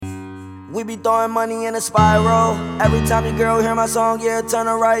We be throwing money in a spiral. Every time your girl hear my song, yeah, turn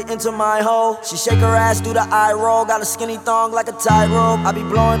her right into my hole. She shake her ass, do the eye roll. Got a skinny thong like a tightrope. I be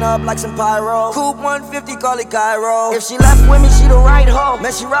blowing up like some pyro. Coupe 150, call it Cairo. If she left with me, she the right hoe.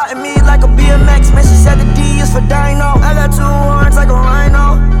 Man, she riding me like a BMX. Man, she said the D is for Dino. I got two horns like a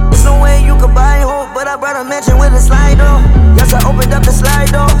rhino. There's no way you can buy hope, but I brought a mention with a slide though. Yes, I opened up the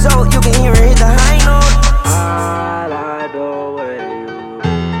slide though, so you can hear her hit the high note. I like the way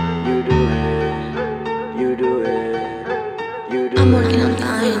you do it, you do it, you do it. I'm working on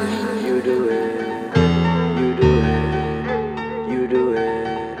dying. You do it, you do it, you do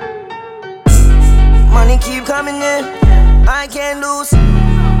it. Money keep coming in, I can't lose.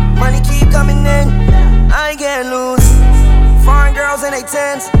 Money keep coming in, I can't lose. Foreign girls in they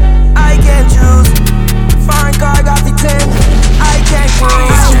tens, I can't choose. Foreign car got the 10, I can't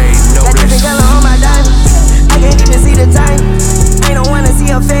cruise. That different color on my diamond, I can't even see the time. I don't wanna see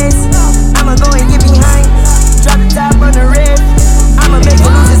her face, I'ma go and get behind. Drop the top on the rib, I'ma make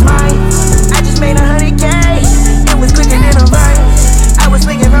him lose his mind. I just made 100K, it was quicker than a vine. I was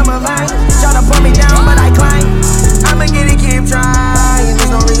swinging from a vine, try to pull me down but I climb. I'ma get it, keep trying, there's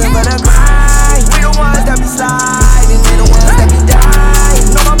no reason but to cry. We the ones that be sliding, they the ones that be dying.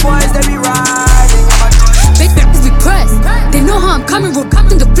 Know my boys that be riding. Big bitches be pressed, they know how I'm coming, roll up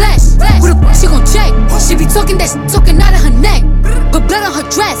in the flesh. Who the f*** she gon' check? She be talking that shit, talking out of her neck. But blood on her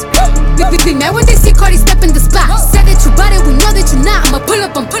dress. Be mad when they see Cardi step in the spot. Said that you bought it, we know that you not. I'ma pull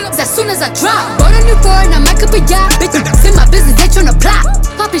up on pull-ups as soon as I drop. Bought a new foreign, I might up a yacht. Bitch, in my business, they tryna plot.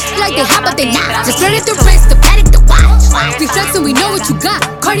 Poppin' shit like they hot, but they not. Just ready the wrist, the paddock, the watch. We flexin', we know what you got.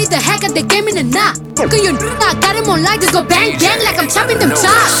 Cardi the hack at the game in the knot. Fuck your I got him on live, just go bang bang like I'm chopping them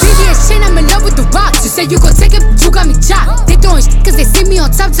chops. BBS chain, I'm in love with the rocks. You say you gon' take it, you got me chopped. They throwin' shit cause they see me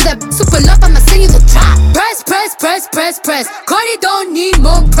on top to that super love, I'ma send you the drop. Press, press, press, press, press. Cardi don't need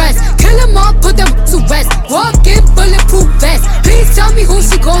more press. Kill them all, put them to rest. Walk in bulletproof vest. Please tell me who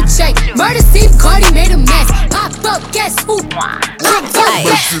she gon' check. Murder scene, Cardi made a mess. Pop up, guess who?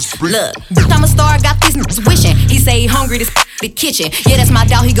 Look, I'm a star, got these niggas wishing. He say he hungry, this the kitchen. Yeah, that's my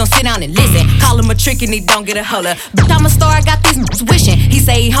dog, he gon' sit down and listen. Call him a trick and he don't get a holler. I'm a star, got these niggas wishing. He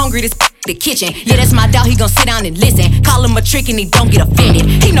say he hungry, this the kitchen. Yeah, that's my dog, he gon' sit down and listen. Call him a trick and he don't get offended.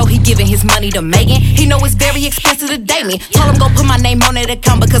 He know he giving his money to Megan. He know it's very expensive to date me. Told him go put my name on that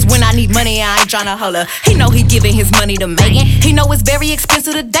account because when I need money, I ain't tryna holler. He know he giving his money to Megan. He know it's very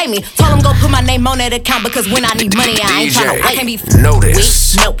expensive to date me. Told him go put my name on that account because when I need money, I ain't tryna wait. I can't be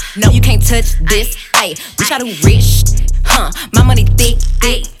Notice. No, you can't touch this. Ayy, bitch, I do rich. My money thick.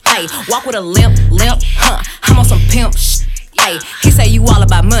 Ayy, walk with a limp. I'm on some pimp shit. Ay, he say you all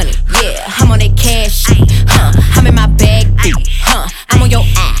about money, yeah. I'm on that cash, I'm in my bag, I'm on your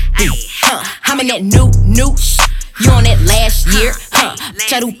eye, I'm in that new, you on that last year,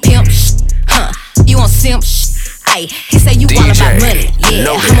 bitch I do pimp, you on simp, ay. He say you all about money, yeah.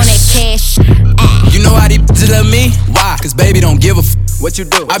 I'm on that cash, You know how these bitches love me? Why? Cause baby don't give a what you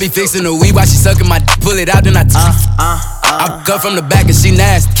do? I be fixing the weed while she sucking my dick, pull it out, then I I cut from the back and she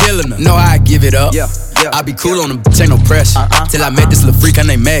nasty, killing her. Know how I give it up. I be cool on the bitch, ain't no pressure. Till I met this little freak, her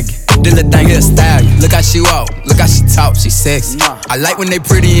name Maggie. This little thing here style. Look how she walk, look how she talk, she sexy. I like when they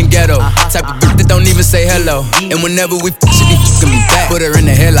pretty and ghetto. Type of bitch that don't even say hello. And whenever we she be fucking me back. Put her in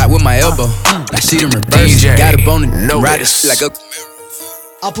the headlock with my elbow. Like she done reverse. Got a bone and ride it like a.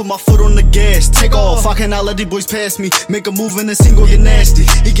 I put my foot on the gas, take off. I cannot let these boys pass me. Make a move and the single get nasty.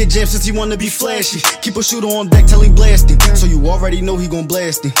 He get jammed since he wanna be flashy. Keep a shooter on deck till he blasting. So you already know he gon'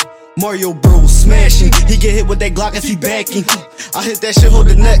 blast him. Mario Bros smashing. He get hit with that Glock if he backing. I hit that shit, hold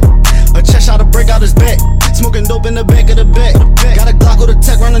the neck. A chest shot to break out his back. Smoking dope in the back of the back. Got a Glock with a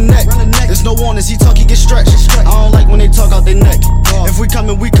tech round the neck. There's no warnings, he talk, he get stretched. I don't like when they talk out their neck. If we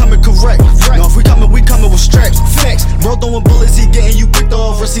coming correct. No, if we coming with straps. Facts. Bro throwing bullets, he getting you picked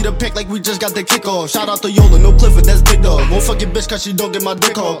off. Receipt a pack like we just got the kickoff. Shout out to Yola, no Clifford, that's big dog. Won't fuck your bitch cause she don't get my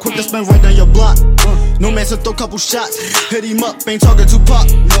dick off. Quick to spin right down your block. No man to throw couple shots. Hit him up, ain't talking to pop.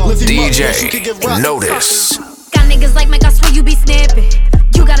 Lift him up, yes, you can get rocked. Notice. Got niggas like Mike, I swear you be snapping.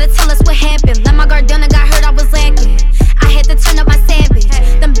 You gotta tell us what happened. Let my guard down, I got hurt, I was lacking. I had to turn up my savage.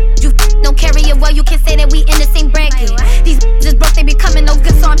 Them you don't carry it well, you can't say that we in the same bracket. These just broke, they be coming no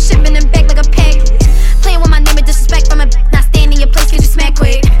good, so I'm shipping them back like a package. Playing with my name and disrespect from a not staying in your place, cause you smack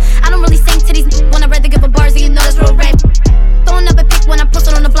quick. I don't really sing to these when I'd rather give a bars, and you know that's real rap. Throwing up a pic when I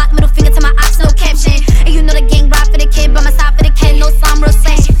posted on the block, middle finger to my ops, no caption. And you know the gang ride for the kid, by my side for the kid, no slime, real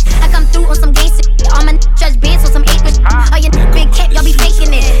sad. I come through on some gangsta, all my judge bands on some acres. All your big cap, y'all be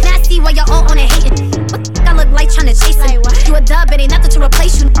faking it. Now I see why y'all all on it hating. What the I look like tryna chase it? You a dub, it ain't nothing to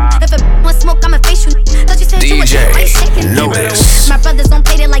replace you. If a want smoke, I'ma face you. Thought you said you was shaking. Notice. My brothers on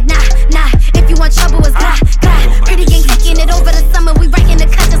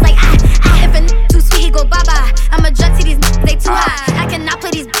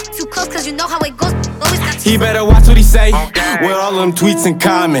all them tweets and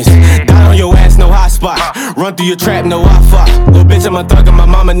comments. Down on your ass, no hot spot. Run through your trap, no Wi-Fi. Little bitch, I'm a thug and my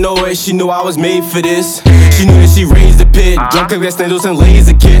mama know it. She knew I was made for this. She knew that she raised the pit. Drunk got sandals and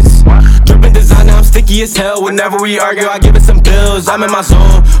laser kids. Drippin' designer, I'm sticky as hell. Whenever we argue, I give it some bills. I'm in my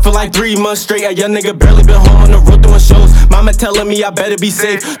zone for like 3 months straight. A young nigga barely been home on the road doing shows. Mama telling me I better be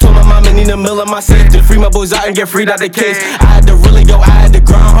safe. Told my mama need a mill in my safe to free my boys out and get freed out the case. I had to really go, I had to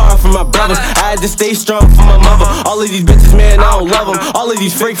grind hard for my brothers. I had to stay strong for my mother. All of these bitches, man, I don't love them. All of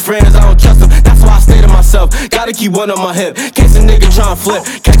these fake friends, I don't trust them. That's why I stay to myself. Gotta keep one on my hip. Catch a nigga tryna flip.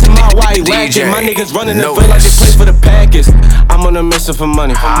 Catch him out while he lacking. My niggas running the feel like they play for the Packers. I'm on a mission for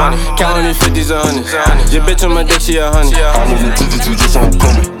money. Counting these 50s and 100s. Your bitch on my dick, she a 100.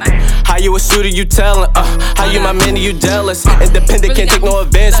 How you a shooter, you tellin', how you my man, you jealous. Independent, can't take no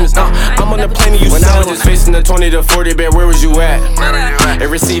advancements, I'm on the plane and you when sellin'. I was just facing the 20 to 40 bear, where was you at?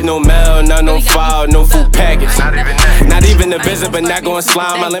 Ain't received no mail, not no file, no food package. Not even a visit, but not going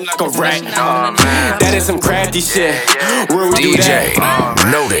slime, my limb like a rat. That is some crafty shit. Where we do that?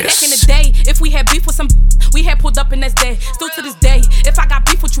 Notice. Back in the day, if we had beef with some, we had pulled up and that's dead. Still to this day, if I got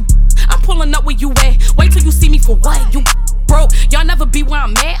beef with you, I'm pulling up where you at. Wait till you see me for what? You broke, y'all never be where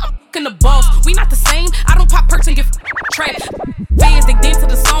I'm at. I'm fucking the boss, we not the same. I don't pop perks and get trapped. Fans, they dance to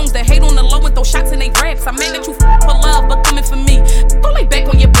the songs that hate on the low and throw shots in they raps. I'm mad that you for love, but coming for me. Go lay back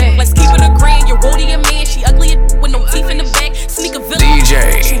on your back, let's keep it a grand. Your roadie a man, she ugly with no teeth in the back. Sneak a villain,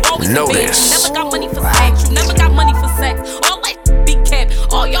 DJ, notice. You never got money for sex, you never got money for sex. All like be capped,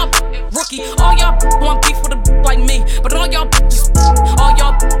 all y'all rookie, all y'all want beef with a like me, but all y'all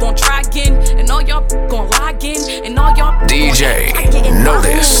gon' try again, and all y'all gon' lie again, and all y'all DJ,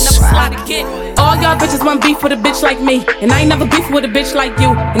 notice. All y'all bitches want beef with a bitch like me, and I ain't never beef with a bitch like you,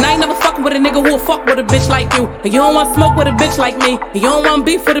 and I ain't never fucking with a nigga who'll fuck with a bitch like you. And you don't want smoke with a bitch like me, and you don't want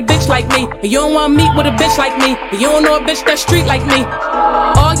beef with a bitch like me, and you don't want meat with a bitch like me, and you don't know a bitch that's street like me.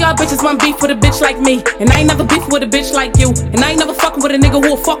 All y'all bitches want beef with a bitch like me, and I ain't never beef with a bitch like you, and I ain't never fucking with a nigga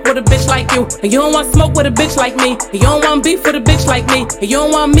who'll fuck with a bitch like you. And you don't want smoke with a bitch like me, and you don't want beef with a bitch like me, and you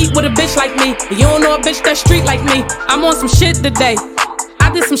don't want meat with a bitch like me, and you don't know a bitch that's street like me. I'm on some shit today.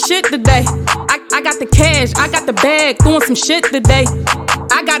 I did some shit today. I got the cash, I got the bag, doing some shit today.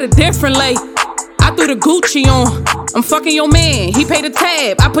 I got a different lay. I threw the Gucci on. I'm fucking your man, he paid the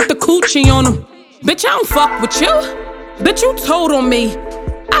tab. I put the coochie on him. Bitch, I don't fuck with you. Bitch, you told on me.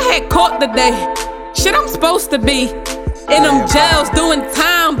 I had caught today. Shit, I'm supposed to be in them jails doing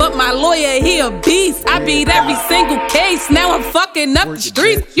time, but my lawyer, he a beast. I beat every single case, now I'm fucking up the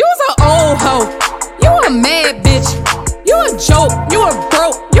streets. You's an old hoe, you a mad bitch. You a joke, you a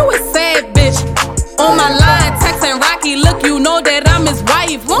broke, you a sad bitch. On my line, texting Rocky, look, you know that I'm his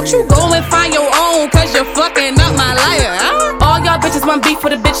wife. Won't you go and find your own, cause you're fucking up my life, All y'all bitches want beef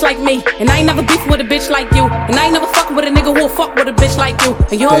with a bitch like me, and I ain't never beef with a bitch like you, and I ain't never fucking with a nigga who'll fuck with a bitch like you.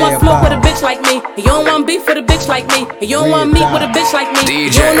 And you don't want smoke with a bitch like me, and you don't want beef with a bitch like me, and you don't want meat with a bitch like me,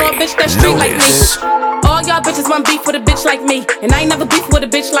 and you don't know a bitch that's street like me. All y'all bitches want beef with a bitch like me, and I ain't never beef with a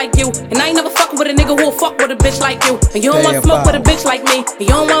bitch like you, and I ain't never fucking with a nigga who'll fuck with a bitch like you. And you don't want smoke with a bitch like me, and you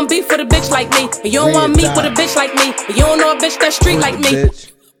don't want beef with a bitch like me, and you don't want meat with a bitch like me, and you don't know a bitch that's street like me.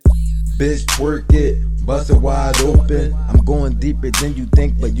 Bitch, work it, bust it wide open. I'm going deeper than you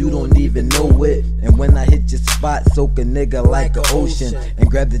think, but you don't even know it. And when I hit your spot, soak a nigga like an ocean, and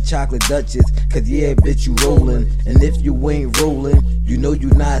grab the chocolate Duchess, cause yeah, bitch, you rollin'. And if you ain't rollin', you know you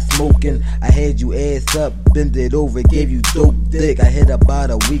not smoking. I had you ass up, bend it over, gave you dope dick. I hit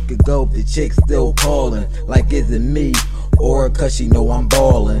about a week ago, the chick still callin', like is it me, or cause she know I'm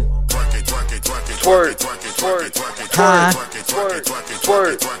ballin'. Twerk, twerk, twerk, twerk, twerk,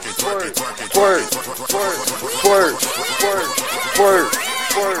 twerk, twerk, twerk, twerk, twerk,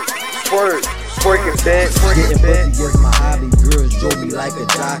 twerk, twerk, twerking bitch. Getting pussy is my hobby, girls drove me like a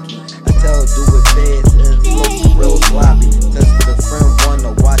jockey. I tell her do it fast and slow, real sloppy. Since the friend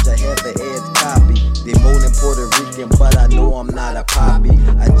wanna watch, I have the ass copy. They moaning Puerto Rican, but I know I'm not a poppy.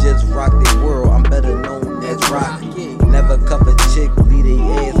 I just rock the world, I'm better known as Rocky. Never cuff a chick, leave they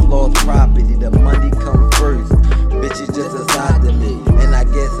ass lost property. The money come first, bitches just a side to me. And I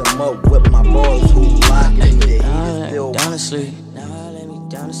guess I'm up with my boys who locking me. They still down to sleep.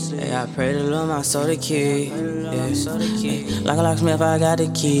 Yeah, I pray to Lord my soul the key. Yeah. Like a locksmith, I got the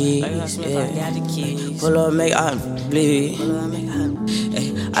key. Yeah. Pull up, make I bleed.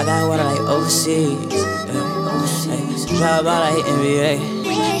 Hey, I got water like overseas. Hey, drive by like NBA.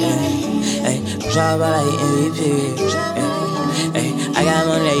 Hey, drive by like MVP. Hey, I got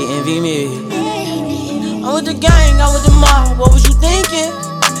money, they envy me. I'm with the gang, I'm with the mob. What was you thinking?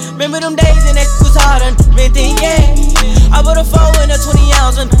 Remember them days and that was hard and been thinking. I put a 4 in a 20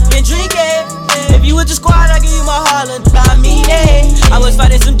 ounce and been drinking. If you with the squad, I give you my heart, I mean it. I was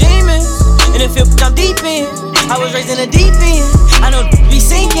fighting some demons, and it feel I'm deep in. I was raised in the deep end, I know be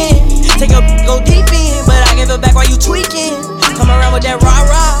sinking. Take a go deep in, but I give it back while you tweaking. Come around with that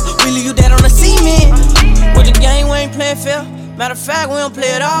rah-rah, we leave you dead on the cement. With the game, we ain't playing fair. Matter of fact, we don't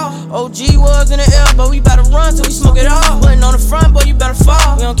play it all. OG was in the air, but we bout to run till we smoke it all. Putting on the front, boy, you better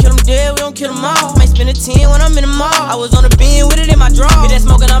fall. We don't kill them dead, we don't kill them all. Might spend a 10 when I'm in the mall. I was on the beam with it in my draw. Hit that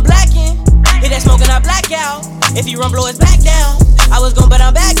smoking, I'm blacking. Hit that smoking, I black out. If he run, blow his back down. I was gon' but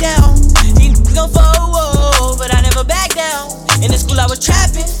I'm back down. These gon' fall, but I never back down. In the school I was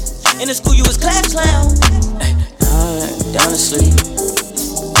trapping. In the school you was class clown. Down to sleep.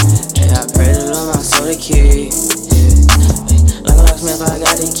 Yeah, I pray to Lord my soul to keep. Like a locksmith, I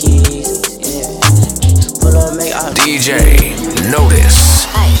got the keys. Yeah. Pull up, make all DJ Notice.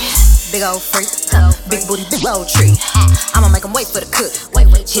 Ay, big old freak, big booty, big old tree. I'ma make him wait for the cook.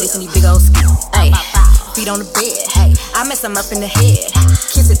 Hit it in these big old skis. Ay, feet on the bed. Hey, I mess him up in the head.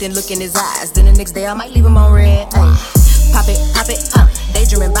 Kiss it, then look in his eyes. Then the next day I might leave him on red. Ay, pop it,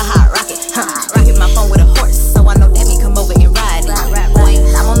 daydreaming by hot rocket. Rocket my phone with a horse, so I know that me come over and ride it. Boy,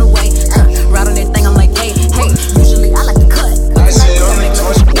 I'm on the way. Ride on that thing, I'm like, hey. Usually I like to cut.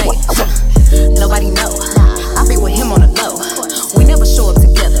 Nobody know. I be with him on the low. We never show up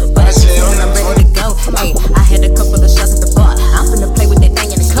together, but I'm ready to go. Hey, I had a couple of shots at the bar. I'm finna play with that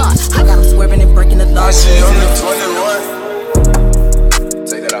thing in the car. I got him swerving and breaking the law. I say only 21.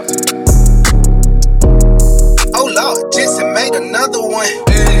 Take that off. Oh Lord, Jesse made another one.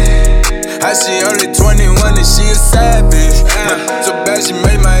 I see only 21 and she a savage. So bad she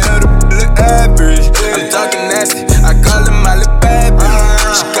made my other look average. I'm talking nasty, I call her my little bad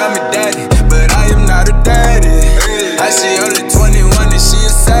bitch. She call me daddy, but I am not a daddy. I see only 21 and she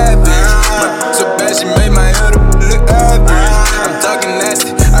a savage. So bad she made my other look average. I'm talking nasty,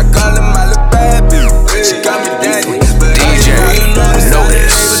 I call her my little bad bitch. She call me daddy, but DJ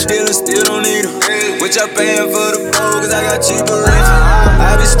Notice. Dealer still don't need her. What y'all paying for the bowl? Cause I got cheaper rent.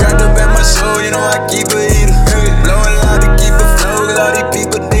 I be strapped up at my show, you know I keep a heater. Blowing loud to keep a flow, cause all these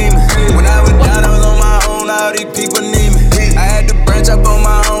people need me. When I was down, I was on my own, all these people need me. I had to branch up on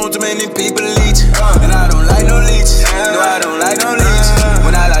my own, too many people leech. And I don't like no leeches, no I don't like no leeches.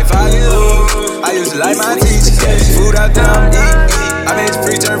 When I like 5 years old, I used to like my teachers. Food out there, I'm eat. I made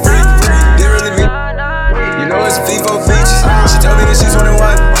free, turn free. Didn't really mean, you know it's FIFO features. She told me that she's 21,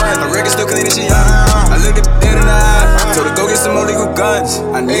 her record still clean and she young. I looked at the dead in the eye, told her go get some more legal guns.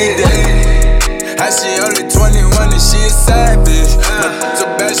 I need that. I see only 21 and she a savage. So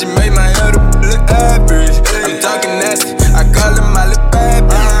bad she made my other look average. I'm talking nasty, I call her my little bad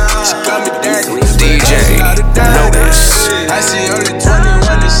bitch. She call me daddy, DJ Notice. I see only 21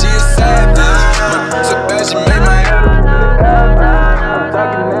 and she a savage. So bad she made my other look average. I'm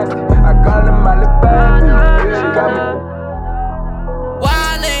talking nasty, I call her my little bad bitch. She call me.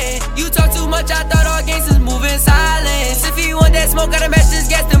 Wildin', you talk too much, I thought all gangsters moving silence. If you want that smoke, gotta match this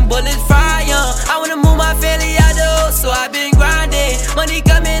gas, them bullets fry young. I wanna move my family out the house, so I been grinding. Money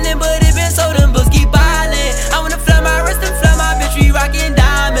coming in, but it been so them bills keep piling. I wanna fly my wrist and fly my bitch, we rockin'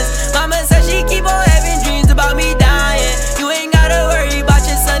 diamonds. Mama said she keep on having dreams about me dying. You ain't gotta worry about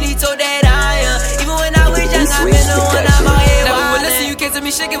your son, he told that I am. Even when I was young, I been the one I'm out here wildin'. Never will listen, you can't tell me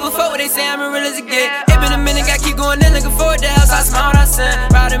shit, give a fuck what they say, I'm real as it get. It been a minute, I keep going in, looking for the house, I smile, I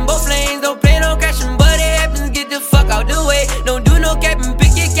send. Riding both lanes, don't play no crashing, but it happens, get the fuck out the way. Don't do no capping,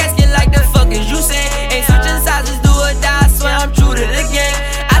 pick your casket like the fuck is you say. Ain't switching sizes, do or die, I swear I'm true to the game.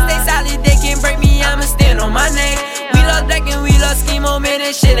 I stay solid, they can't break me, I'ma stand on my name. We lost black and we lost schemo, man,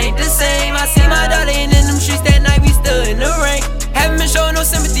 that shit ain't the same. I see my daughter in them streets that night, we stood in the rain. Haven't been showing no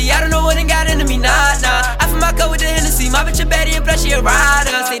sympathy, I don't know what it got into me, nah. I fill my cup with the Hennessy, my bitch a baddie and plus she a rider.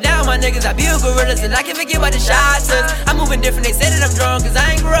 Stay down, my niggas, I be a gorillas, and I can't forget what the shots is. I'm moving different, they say that I'm drunk, cause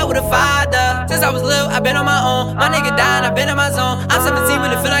I ain't grew up with a father. Since I was little, I been on my own, my nigga dying, I been in my zone. I'm 17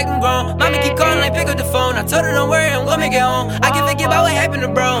 when it feel like I'm grown, mommy keep calling like pick up the phone. I told her don't worry, I'm gonna make it home. I can't forget about what happened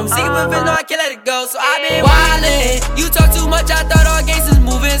to bro, I'm sick of it, no I can't let it go. So I been wildin', you talk too much, I thought all gangsters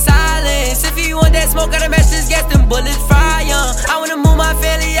moving silence. If you want that smoke, gotta match this gas, them bullets fry young. I wanna move my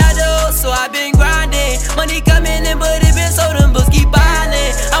family out the house, so I been grinding. Money coming in, but it been so them bills keep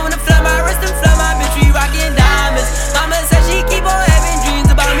piling. I wanna fly my wrist and fly my bitch, we rockin' diamonds. Mama said she keep on having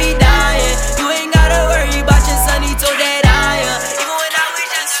dreams about me dying. You ain't gotta worry about your son, he told that I am. Even when I was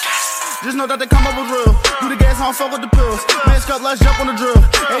just know that the come up was real. Do the gas on don't fuck with the pills. Man's cut, let's jump on the drill.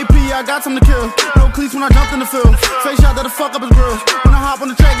 AP, I got some to kill. No cleats when I jumped in the field. Face shot that the fuck up his grills. When I hop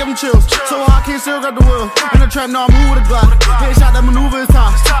on the track, give him chills. So high, can't still grab the wheel. In the trap, now I move with a Glock. Headshot that maneuver is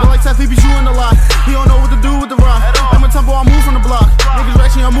top. Don't like Seth, he be shooting a lot. He don't know what to do with the rock. I'm a tempo, I move from the block. Niggas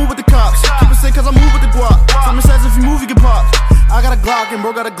ratchet, I move with the cops. Keep it sick cause I move with the guap. Simon says if you move, you get popped. I got a Glock and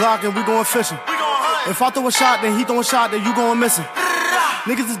bro got a Glock and we going fishing. If I throw a shot, then he throw a shot, then you going missing.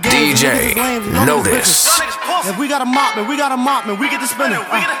 Niggas is games, DJ, notice. If we got a mop, man, we got a mop, man, we get to spinning.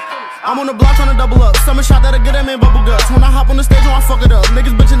 I'm on the block tryna double up. Stomach shot that'll get that man bubble guts. When I hop on the stage, I fuck it up.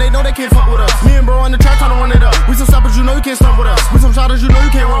 Niggas bitchin', they know they can't fuck with us. Me and bro in the trap tryna run it up. We some stoppers, you know you can't stop with us. We some shotters, you know you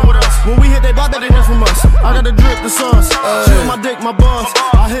can't run with us. When we hit, they block that they dance from us. I got the drip, the sauce. She on my dick, my boss.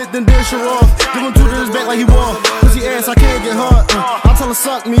 I hit, then dish her off. Give him 2 to his back like he won. Pussy ass, I can't get hard. I tell her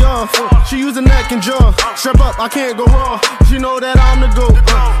suck me off. She use the neck and jaw. Strap up, I can't go raw. She know that I'm the GOAT.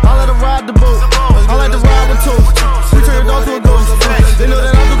 I let her ride the boat. I like to ride with toast. We turn it dog to a ghost. They know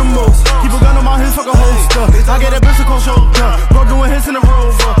that I do the most. Keep a gun on my hip, fuck a holster. I get that bitch a cold shoulder. Bro doing hits in the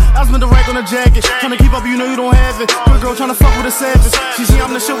Rover. I spent the rack on the jacket. Tryna keep up, you know you don't have it. Good girl tryna fuck with a savage. She see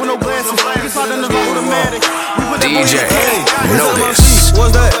I'm the shit with no glasses. We can slide in the block with a matic. DJ, notice.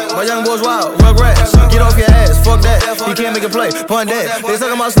 What's that? My young boys wild, Rugrats. Get off your ass, fuck that. He can't make a play, pun that. They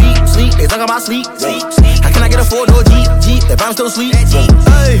talking about sleep, sleep. They talking about sleep, sleep. How can I get a 4-door Jeep, if I'm still asleep?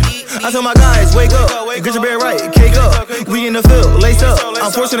 Hey, I tell my guys, wake up, get your bed right, cake up. We in the field, lace up.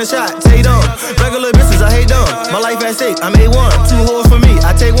 I'm forcing a shot, take them. Regular bitches, I hate them. My life at stake, I'm A1. 2 hoes for me,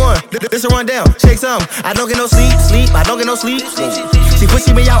 I take 1. This a rundown, shake some. I don't get no sleep, I don't get no sleep. She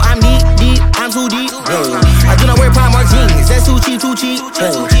pushing me out, I'm deep, I'm too deep. I do not wear Primark jeans, that's too cheap.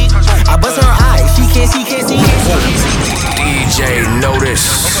 I bust her eyes, she can't see. DJ, notice.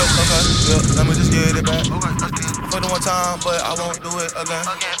 Okay, let me just get it back. For the one time, but I won't do it again.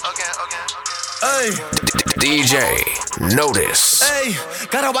 Hey. DJ, notice. Hey,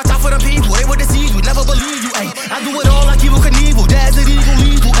 gotta watch out for the people. They would deceive you, never believe you. Ay, I do it all like Evel Knievel. Dad's an eagle,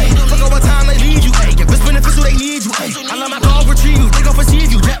 lethal. Ay, fuck over time, they lead you. Ay, it's beneficial, they need you. Ay, I let my call retrieve you. They gon' perceive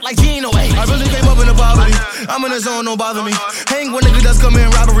you, jet like Gino. Ay, I really came up in the poverty. I'm in the zone, don't bother me. Hang when niggas does come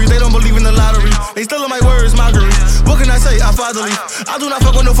in robbery. They don't believe in the lottery. They stealing my words, mockery. What can I say? I'm fatherly. I do not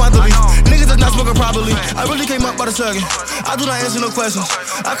fuck with no fatherly. Niggas is not smoking properly. I really came up by the second. I do not answer no questions.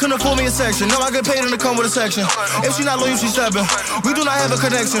 I couldn't afford me a section. No, I get paid in the come with a section. If she not loyal, she stepping. We do not have a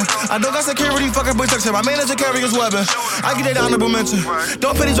connection. I don't got security, fucking protection. My manager carry his weapon. I get that honorable mention.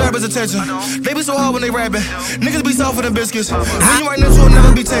 Don't pay these rappers attention. They be so hard when they rapping. Niggas be soft for them biscuits. When you right next to will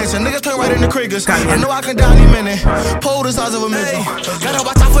never be tension. Niggas turn right into crickets. I know I can die any minute. Pole the size of a midget. Gotta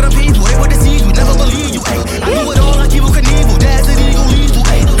watch out for the people. They would deceive you, never believe you. Ay, I do it all like Evel Knievel. Dad's an eagle, lethal.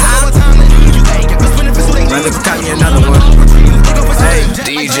 How much time they leave you? Ay, it's beneficial, they need you. Got me another one. Hey,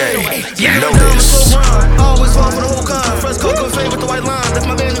 DJ, notice. Always fall for the whole con. Fresh cocoa fade with the white line. That's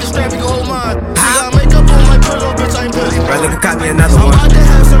my man in the strap, you can hold mine. She got makeup on my pillow, bitch, I ain't pissed. Brother, got me another one. I'm about to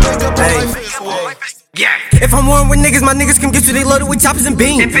have some makeup on my face. Yeah. If I'm warm with niggas, my niggas come get you, they loaded with choppers and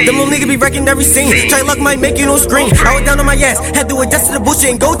beans. Them little niggas be wrecking every scene. Try luck might make you no scream. I was down on my ass, had to adjust to the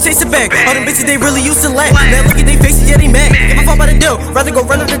bullshit and go chase it back. All them bitches, they really used to laugh. Now look at they faces, yeah, they mad. If I fall by the deal, rather go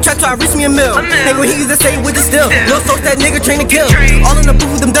run up the track till I reach me a mill. Hang with he's the same with the still. Lil' Soak, that nigga train to kill. All in the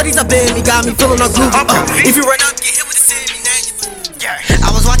booth with them duddies up in me, got me feeling all groovy. If you run up, get hit with the city, now you. I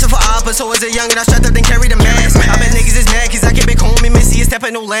was watching for Abba, so as a youngin' I strapped up and carried the mask. I bet niggas is mad, cause I came back home and Missy is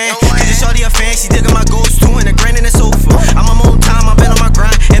stepping no land. Cause the shorty a fan, she digging my ghost, 200 grand in the sofa. I'm on my own time, I've been on my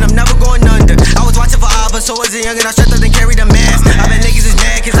grind, and I'm never going under. I was watching for Abba, so as a youngin' I strapped up and carried the mask. I bet niggas is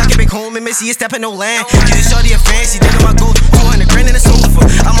mad, cause I came back home and Missy is stepping no land. Cause the shorty a fan, she digging my ghost, 200 grand in the sofa.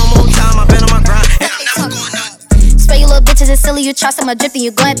 I'm on my own time, I've been on my grind, and I'm never going under. Spray you little bitches, it's silly, you try some drip and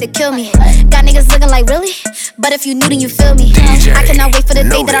you gon' have to kill me. Got niggas looking like really? But if you knew, then you feel me. DJ, I cannot wait for the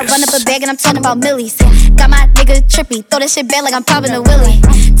day that I run up a bag and I'm talking about millies. Got my nigga trippy, throw that shit back like I'm popping a willy.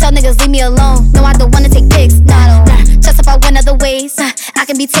 Tell niggas leave me alone, no I don't wanna take pics, nah. Just if I went other ways, I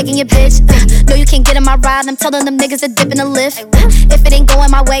can be taking your bitch. No you can't get in my ride, I'm telling them niggas to dip in the lift. If it ain't going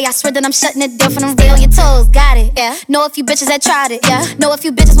my way, I swear that I'm shutting it down from them. Stay on your toes, got it, yeah. Know a few bitches that tried it, yeah. Know a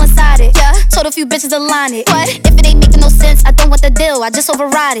few bitches one-sided, yeah. Told a few bitches to line it, what? If it ain't making no sense, I don't want the deal, I just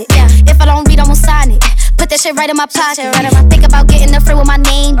override it, yeah. If I don't read, I won't sign it. Put that shit right in my pocket. Think about getting the free with my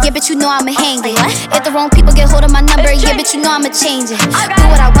name, yeah, bitch, you know I'ma hang it. If the wrong people get hold of my number, yeah, bitch, you know I'ma change it. Do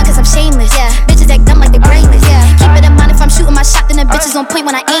what I want cause I'm shameless, yeah. Bitches act dumb like they brainless, yeah. Keep it in mind if I'm shooting my shot, then the bitch is on point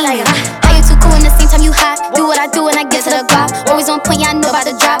when I aim it. How you too cool in the same time you hot? Do what I do and I get to the guap. Always on point, yeah, I know about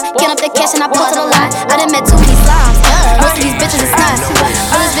the drop. Get up the cash and I pull to the lot. I done met too many slobs. Most of these bitches is nuts.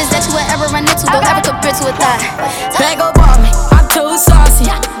 All these bitches that you would ever run into, don't ever compare to a thot. Bag up on me, I'm too saucy.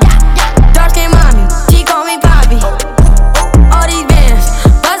 Dark skin mommy, she call me Poppy.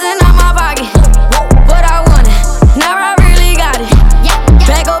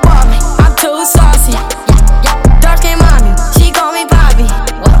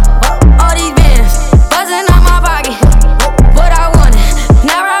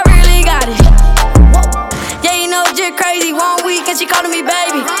 talk to me,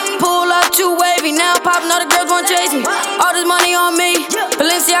 baby. Pull up too wavy, now poppin', all the girls wanna chase me. All this money on me,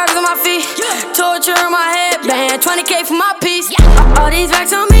 Balenciaga's on my feet. Torture in my headband, 20K for my piece. All these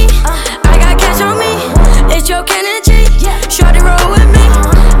racks on me, I got cash on me. It's your energy, shorty roll with me.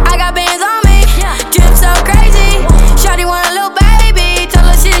 I got bands on me, drip so crazy. Shorty want a little baby, tell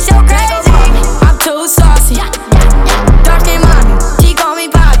her shit so crazy. I'm too saucy, dark skin mommy, she call me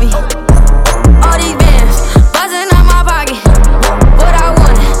Bobby. All these bands, buzzing out my pocket. What I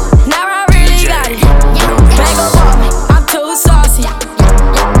wanted, now I really got it. Back up on me, I'm too saucy.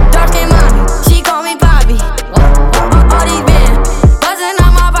 Dark skin mommy, she call me Bobby. All these bands, buzzing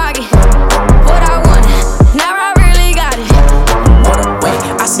out my pocket. What I wanted, now I really got it. Hold up, wait,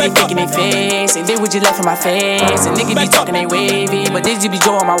 I see it thinking they face. And they would just laugh in my face. And niggas be talking they wavy, but they just be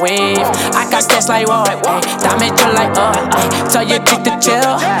Joe on my wave. I got stats like what? Diamond drill like tell your chick to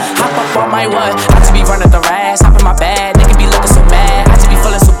chill. Hop up on my what? I just be running the rats, hop in my bag. Nigga be looking so mad, I just be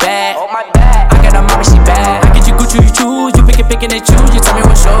feeling so bad. Oh my bad, I got a mama, she bad. I get you Gucci, you choose, you picking and choose. You tell me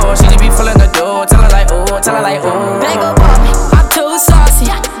what's yours, she just be feeling the door. Tell her like oh, tell her like oh. Back up on me, I'm too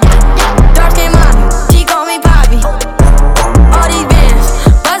saucy. Dark skin mommy, she call me Bobby. All these bands,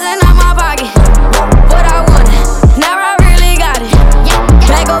 buzzing out my pocket. What I wanted, now I really got it.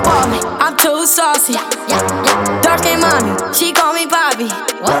 Back up on me, I'm too saucy. Dark skin mommy, she call me Bobby.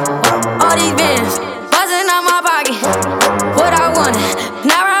 All these bands, buzzing out my pocket. What I wanted,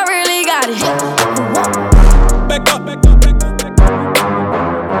 now I really got it. Back up, back up, back up, back up.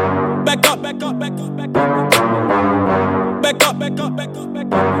 Back up, back up, back up, back up. Back up, back up, back up,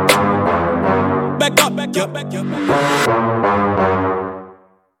 back up. Back up, back up, back up, back up.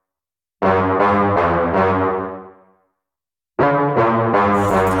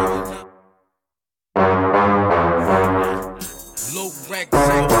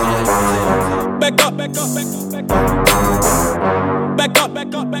 Back up, back up, back up, back up. Back up,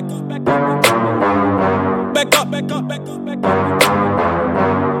 back up, back up, back up. Back up, back up, back up, back up.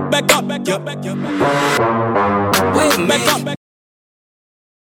 Back up, back up, back up, back up. Back up, back up.